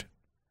mind.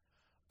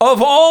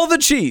 Of all the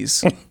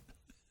cheese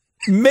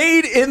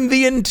made in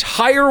the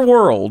entire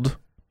world,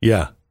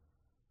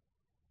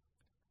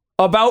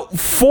 about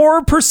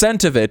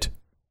 4% of it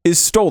is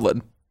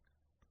stolen.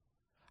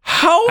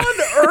 How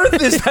on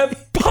earth is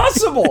that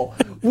possible?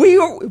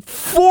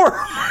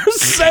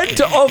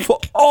 4% of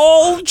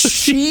all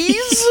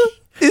cheese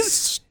is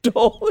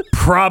stolen.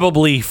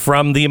 Probably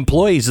from the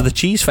employees of the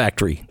cheese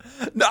factory.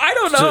 No, I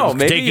don't know. So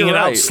maybe taking you're it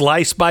right. out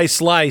slice by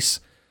slice.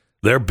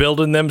 They're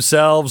building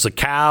themselves a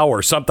cow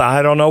or something.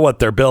 I don't know what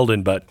they're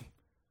building, but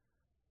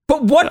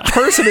what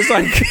person is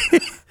like,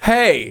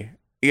 hey,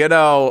 you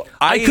know,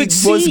 I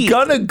was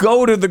gonna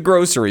go to the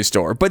grocery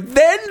store, but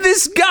then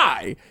this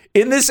guy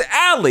in this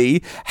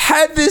alley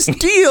had this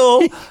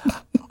deal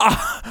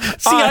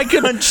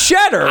on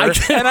cheddar,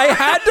 and I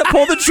had to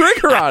pull the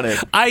trigger on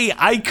it.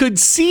 I could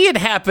see it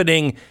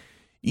happening,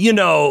 you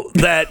know,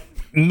 that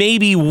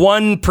maybe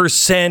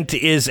 1%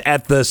 is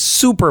at the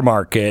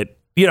supermarket.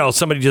 You know,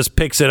 somebody just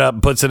picks it up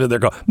and puts it in their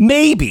car.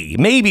 Maybe.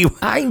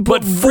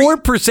 But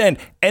 4%,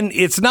 and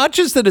it's not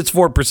just that it's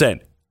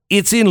 4%.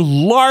 It's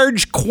in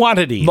large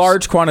quantities.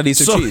 Large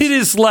quantities of cheese. So it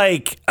is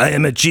like, I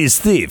am a cheese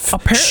thief.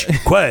 Apparently.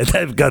 Quiet,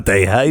 I've got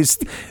a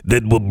heist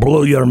that will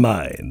blow your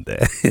mind.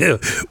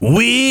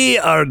 We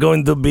are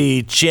going to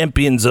be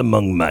champions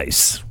among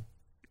mice.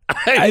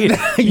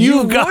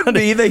 You would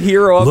be the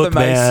hero of the mice. Look,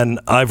 man,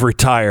 I've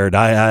retired.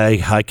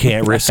 I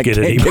can't risk it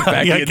anymore. Get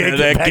back into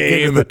that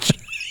game.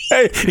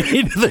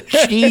 Into the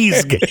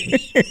cheese game.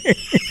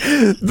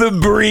 The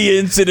Brie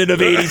incident of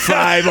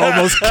 85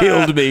 almost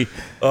killed me.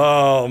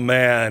 Oh,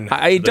 man.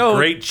 The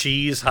great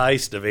cheese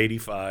heist of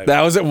 85.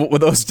 That was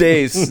it. Those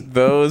days.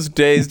 Those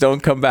days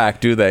don't come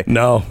back, do they?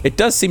 No. It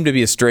does seem to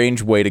be a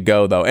strange way to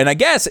go, though. And I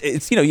guess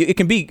it's, you know, it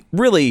can be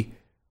really,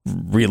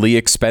 really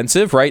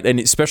expensive, right? And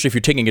especially if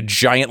you're taking a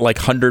giant, like,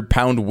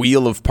 100-pound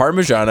wheel of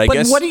Parmesan, I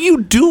guess. But what do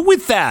you do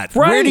with that?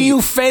 Right. Where do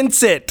you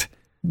fence it?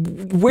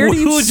 Where do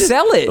you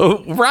sell it?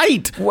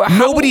 Right.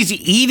 Nobody's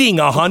eating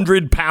a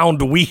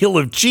 100-pound wheel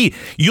of cheese.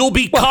 You'll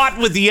be caught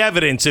with the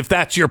evidence if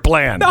that's your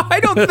plan. No, I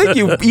don't think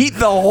you eat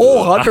the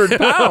whole 100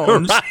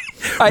 pounds.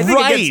 I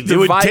think it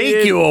would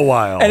take you a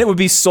while. And it would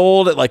be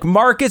sold at like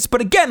markets.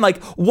 But again,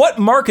 like what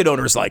market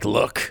owner's like,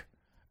 look,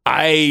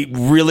 I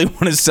really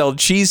want to sell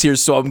cheese here,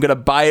 so I'm going to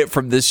buy it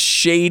from this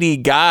shady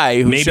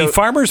guy. Maybe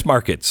farmers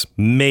markets.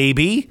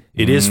 Maybe.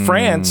 It is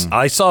France.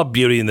 I saw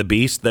Beauty and the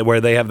Beast, where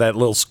they have that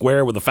little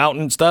square with the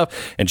fountain and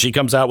stuff, and she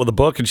comes out with a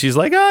book, and she's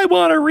like, I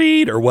want to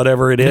read, or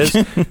whatever it is.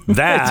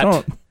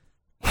 That.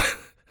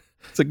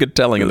 It's a good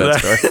telling of that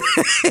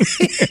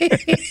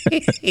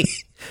story.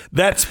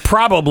 That's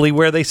probably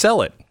where they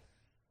sell it.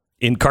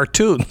 In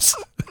cartoons.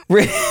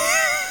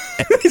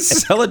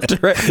 Sell it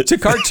to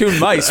cartoon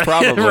mice,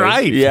 probably.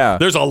 Right. Yeah.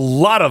 There's a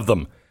lot of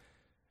them.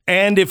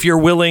 And if you're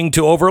willing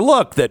to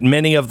overlook that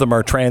many of them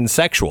are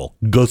transsexual,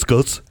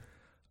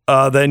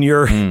 then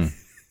you'll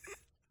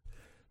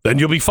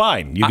be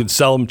fine. You can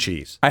sell them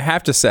cheese. I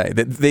have to say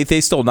that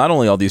they stole not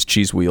only all these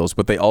cheese wheels,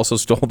 but they also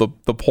stole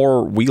the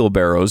poor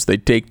wheelbarrows they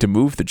take to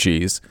move the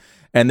cheese.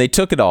 And they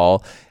took it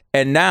all.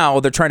 And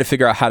now they're trying to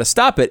figure out how to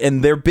stop it.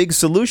 And their big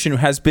solution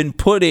has been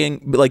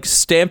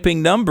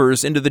stamping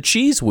numbers into the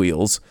cheese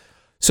wheels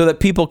so that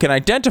people can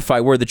identify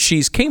where the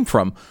cheese came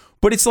from.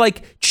 But it's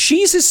like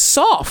cheese is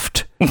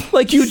soft.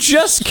 Like you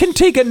just can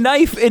take a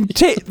knife and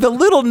the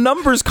little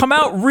numbers come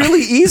out really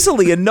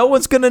easily and no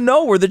one's going to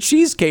know where the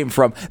cheese came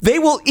from. They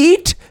will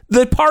eat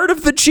the part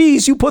of the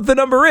cheese you put the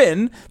number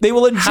in. They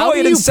will enjoy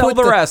it and sell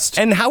the rest.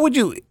 And how would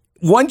you,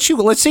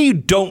 let's say you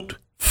don't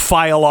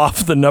file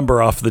off the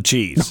number off the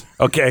cheese.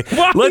 Okay,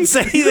 let's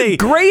say they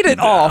grate it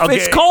off. Okay.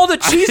 It's called a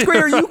cheese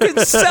grater. You can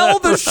sell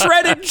the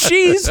shredded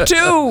cheese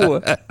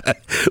too.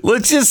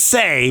 Let's just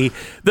say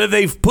that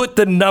they've put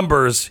the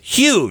numbers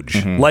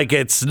huge, like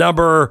it's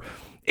number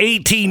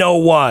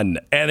 1801,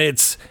 and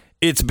it's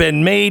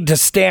been made to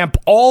stamp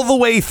all the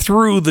way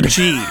through the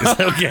cheese.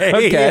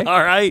 Okay,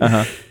 all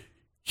right.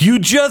 You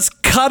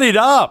just cut it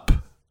up.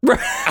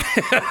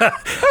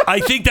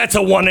 I think that's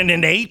a 1 and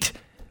an 8.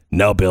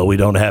 No, Bill, we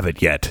don't have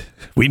it yet.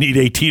 We need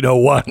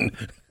 1801.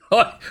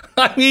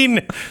 I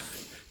mean,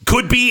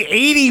 could be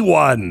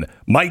 81,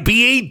 might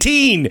be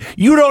 18.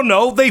 You don't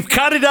know. They've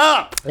cut it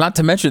up. Not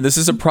to mention, this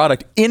is a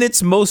product in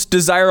its most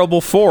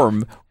desirable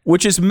form,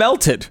 which is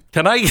melted.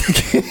 Can I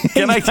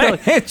tell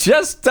you? It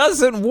just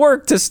doesn't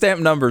work to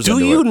stamp numbers. Do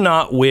you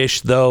not wish,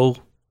 though,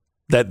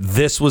 that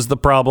this was the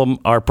problem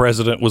our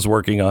president was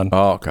working on?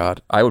 Oh,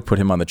 God. I would put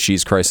him on the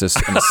cheese crisis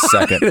in a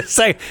second.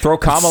 Throw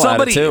Kamala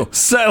at it, too.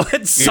 So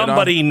let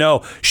somebody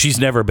know. She's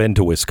never been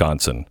to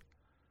Wisconsin.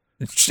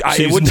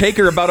 It would take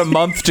her about a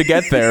month to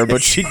get there,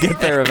 but she'd get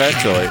there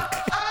eventually.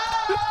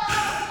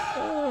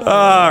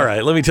 All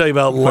right, let me tell you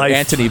about life.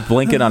 Anthony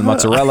Blinken on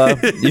mozzarella.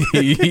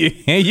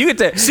 you get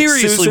to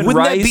seriously. Susan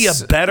wouldn't Rice, that be a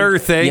better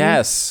thing?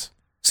 Yes,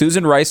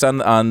 Susan Rice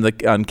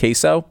on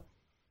queso.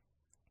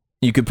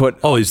 You could put.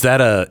 Oh, is that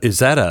a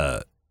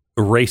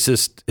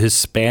racist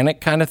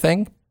Hispanic kind of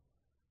thing?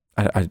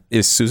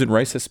 Is Susan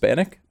Rice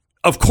Hispanic?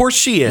 Of course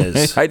she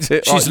is.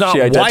 She's not She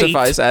white.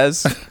 identifies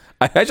as.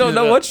 I don't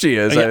know what she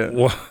is.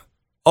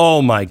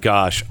 Oh my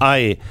gosh!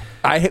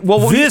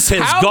 This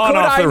has gone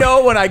off. How could I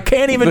know when I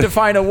can't even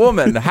define a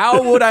woman?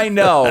 How would I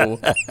know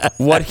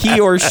what he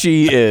or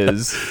she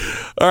is?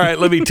 All right,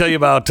 let me tell you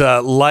about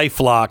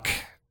LifeLock.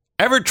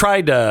 Ever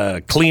tried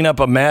to clean up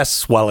a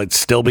mess while it's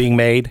still being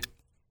made?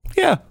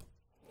 Yeah,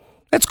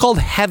 that's called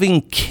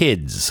having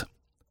kids.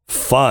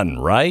 Fun,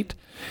 right?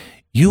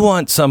 You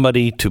want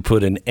somebody to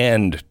put an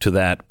end to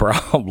that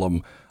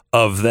problem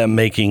of them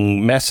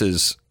making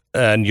messes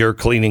and you're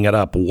cleaning it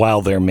up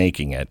while they're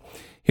making it.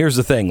 Here's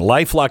the thing.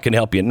 LifeLock can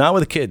help you. Not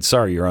with the kids.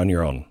 Sorry, you're on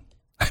your own.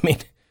 I mean,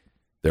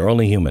 they're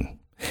only human.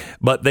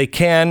 But they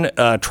can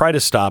try to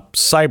stop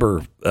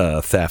cyber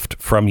theft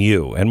from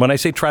you. And when I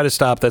say try to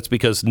stop, that's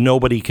because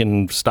nobody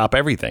can stop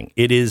everything.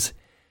 It is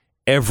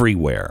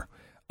everywhere.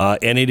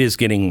 And it is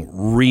getting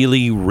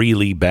really,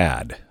 really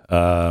bad.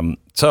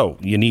 So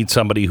you need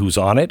somebody who's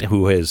on it,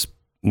 who has,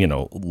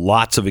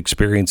 lots of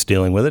experience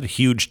dealing with it. A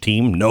huge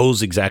team,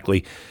 knows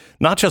exactly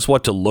not just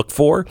what to look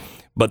for,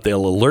 but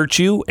they'll alert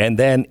you. And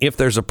then if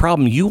there's a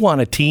problem, you want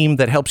a team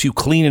that helps you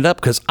clean it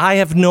up, because I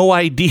have no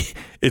idea.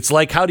 It's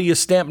like, how do you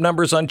stamp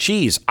numbers on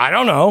cheese? I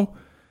don't know.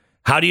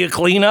 How do you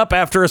clean up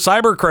after a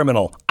cyber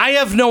criminal? I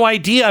have no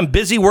idea. I'm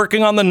busy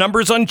working on the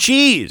numbers on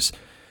cheese.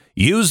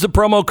 Use the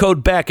promo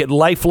code Beck at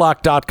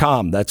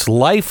lifelock.com. That's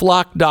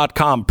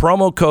lifelock.com.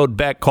 Promo code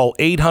Beck. Call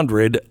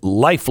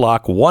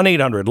 800-LIFELOCK,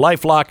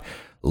 1-800-LIFELOCK,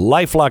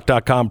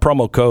 lifelock.com.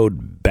 Promo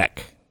code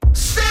Beck.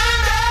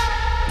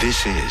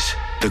 This is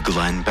the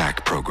Glenn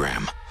Beck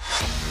Program.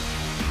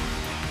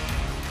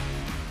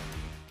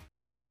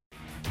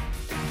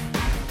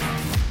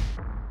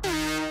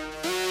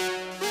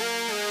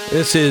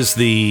 This is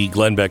the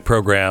Glenn Beck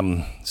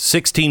Program.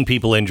 16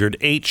 people injured,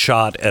 8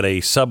 shot at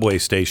a subway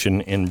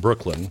station in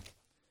Brooklyn.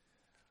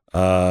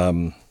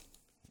 I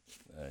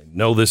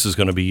know this is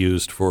going to be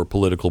used for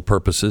political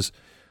purposes.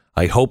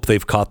 I hope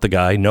they've caught the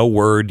guy. No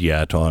word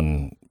yet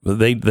on...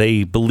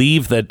 They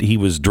believe that he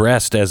was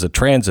dressed as a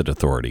transit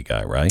authority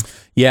guy, right?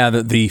 Yeah,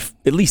 the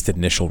at least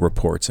initial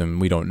reports,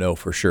 and we don't know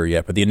for sure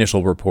yet, but the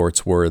initial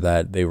reports were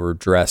that they were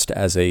dressed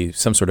as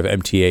some sort of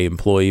MTA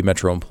employee,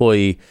 Metro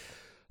employee,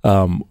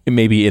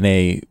 maybe in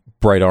a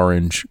bright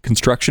orange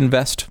construction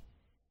vest.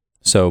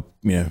 So,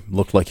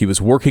 looked like he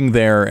was working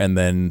there, and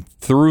then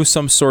threw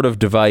some sort of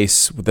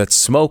device that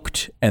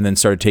smoked and then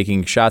started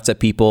taking shots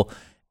at people.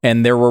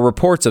 And there were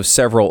reports of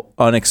several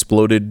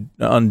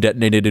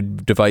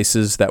undetonated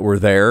devices that were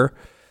there.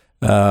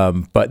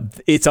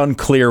 But it's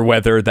unclear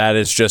whether that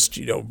is just,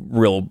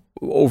 real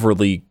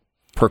overly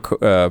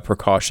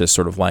precautious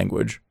sort of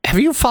language. Have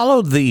you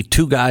followed the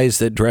 2 guys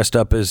that dressed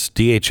up as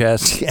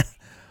DHS? Yeah.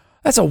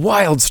 That's a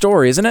wild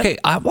story, isn't it? Okay,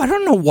 I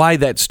don't know why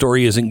that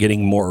story isn't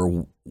getting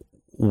more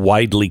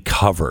widely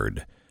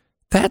covered.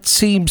 That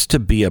seems to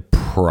be a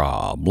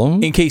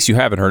problem. In case you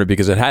haven't heard it,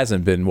 because it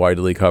hasn't been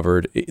widely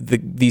covered,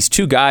 these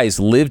 2 guys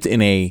lived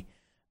in a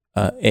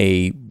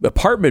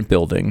apartment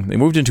building. They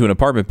moved into an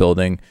apartment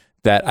building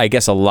that I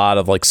guess a lot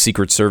of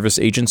Secret Service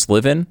agents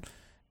live in,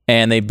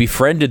 and they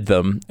befriended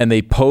them, and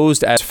they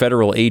posed as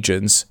federal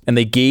agents, and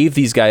they gave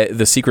these guys,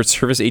 the Secret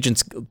Service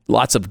agents,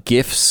 lots of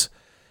gifts,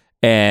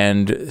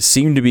 and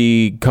seemed to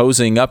be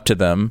cozying up to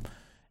them,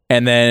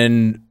 and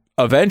then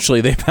eventually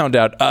they found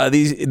out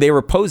they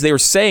were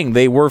saying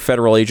they were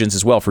federal agents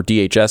as well for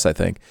DHS, I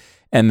think.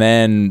 And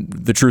then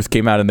the truth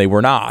came out and they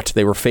were not.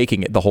 They were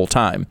faking it the whole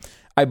time.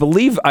 I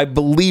believe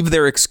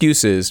their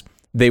excuse is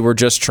they were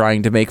just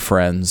trying to make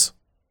friends.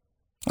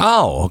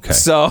 Oh, okay.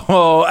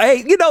 So,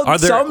 hey,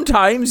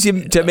 sometimes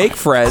to make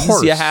friends,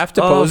 you have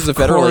to pose as a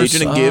federal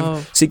agent and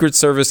give Secret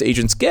Service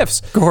agents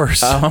gifts. Of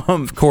course.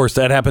 Of course,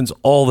 that happens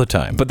all the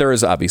time. But there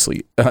is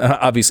obviously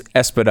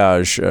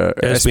espionage.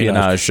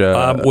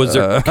 Was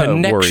there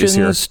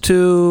connections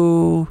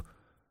to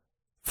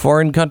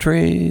foreign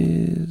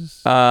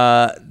countries?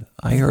 I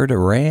heard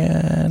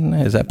Iran.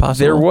 Is that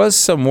possible? There was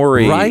some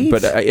worry, right?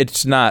 But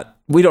it's not.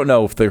 We don't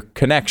know if they're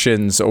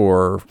connections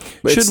or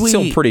it's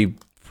still pretty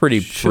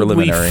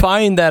preliminary. Should we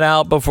find that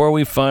out before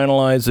we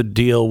finalize a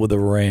deal with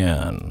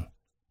Iran?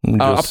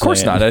 Of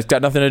course not. It's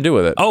got nothing to do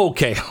with it.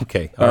 Okay.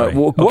 All right.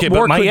 What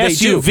but my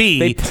SUV,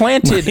 they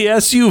planted my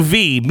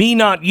SUV, me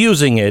not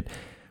using it,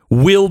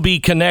 will be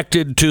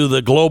connected to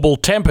the global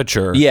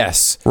temperature.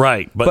 Yes.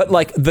 Right. But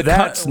like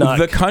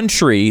the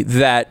country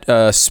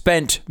that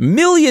spent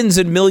millions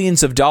and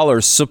millions of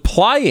dollars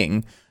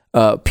supplying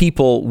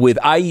people with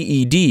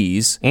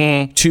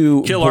IEDs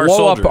to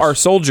blow up our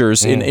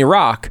soldiers in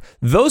Iraq,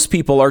 those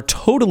people are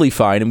totally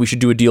fine, and we should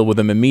do a deal with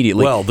them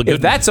immediately. Well,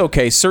 if that's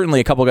okay, certainly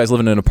a couple guys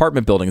living in an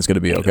apartment building is going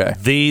to be okay.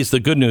 The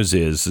good news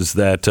is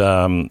that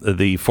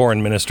the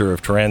foreign minister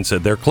of Tehran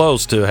said they're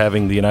close to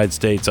having the United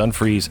States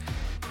unfreeze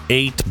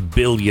 $8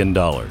 billion.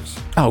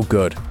 Oh,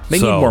 good. They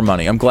need more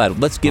money. I'm glad.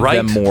 Let's give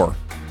them more.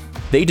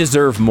 They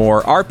deserve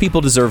more. Our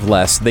people deserve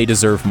less. They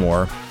deserve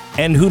more.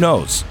 And who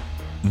knows?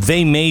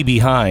 They may be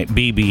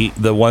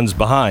the ones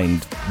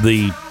behind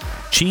the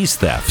cheese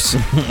thefts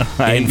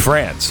in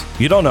France.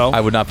 You don't know.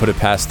 I would not put it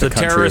past the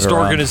country terrorist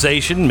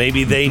organization.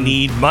 Maybe they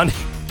need money.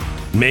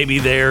 Maybe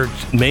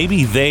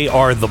they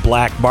are the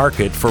black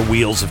market for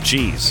wheels of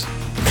cheese.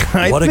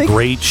 What a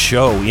great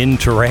show in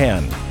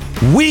Tehran.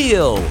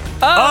 Wheel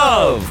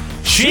of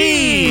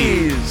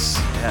Cheese.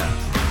 Yeah.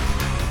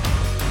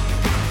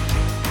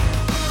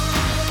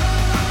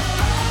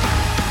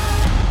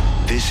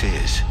 This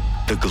is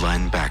the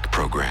Glenn Beck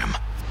Program.